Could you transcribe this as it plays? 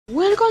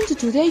Welcome to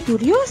Today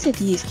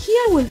Curiosities.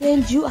 Here we'll tell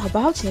you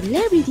about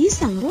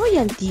celebrities and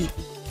royalty.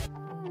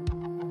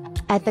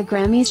 At the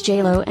Grammys,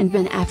 J-Lo and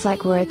Ben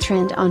Affleck were a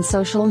trend on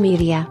social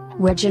media,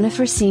 where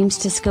Jennifer seems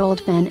to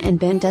scold Ben and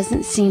Ben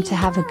doesn't seem to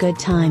have a good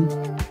time.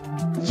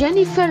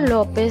 Jennifer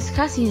Lopez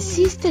has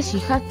insisted she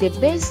had the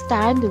best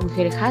time with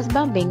her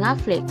husband Ben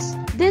Affleck,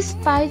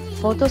 despite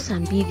photos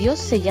and videos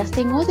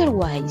suggesting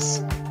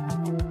otherwise.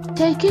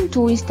 Taken to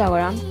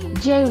Instagram,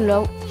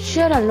 J-Lo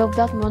shared a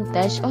love-that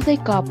montage of the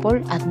couple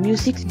at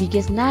music's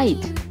biggest night.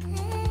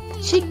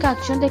 She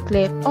captioned the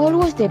clip,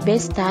 "Always the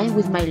best time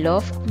with my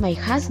love, my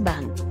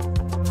husband."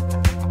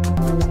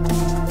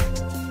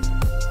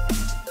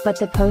 But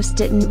the post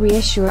didn't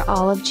reassure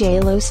all of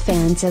J-Lo's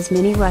fans, as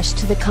many rushed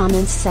to the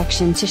comments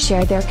section to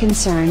share their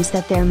concerns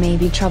that there may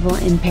be trouble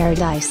in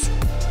paradise.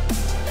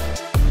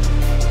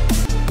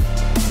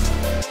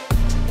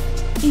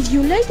 If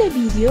you like the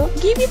video,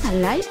 give it a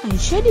like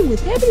and share it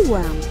with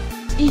everyone.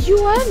 If you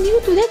are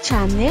new to the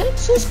channel,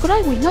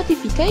 subscribe with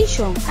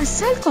notification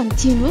as I'll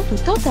continue to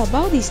talk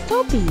about these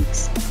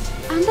topics.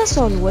 And as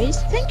always,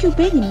 thank you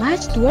very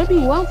much to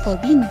everyone for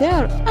being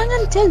there, and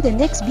until the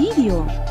next video.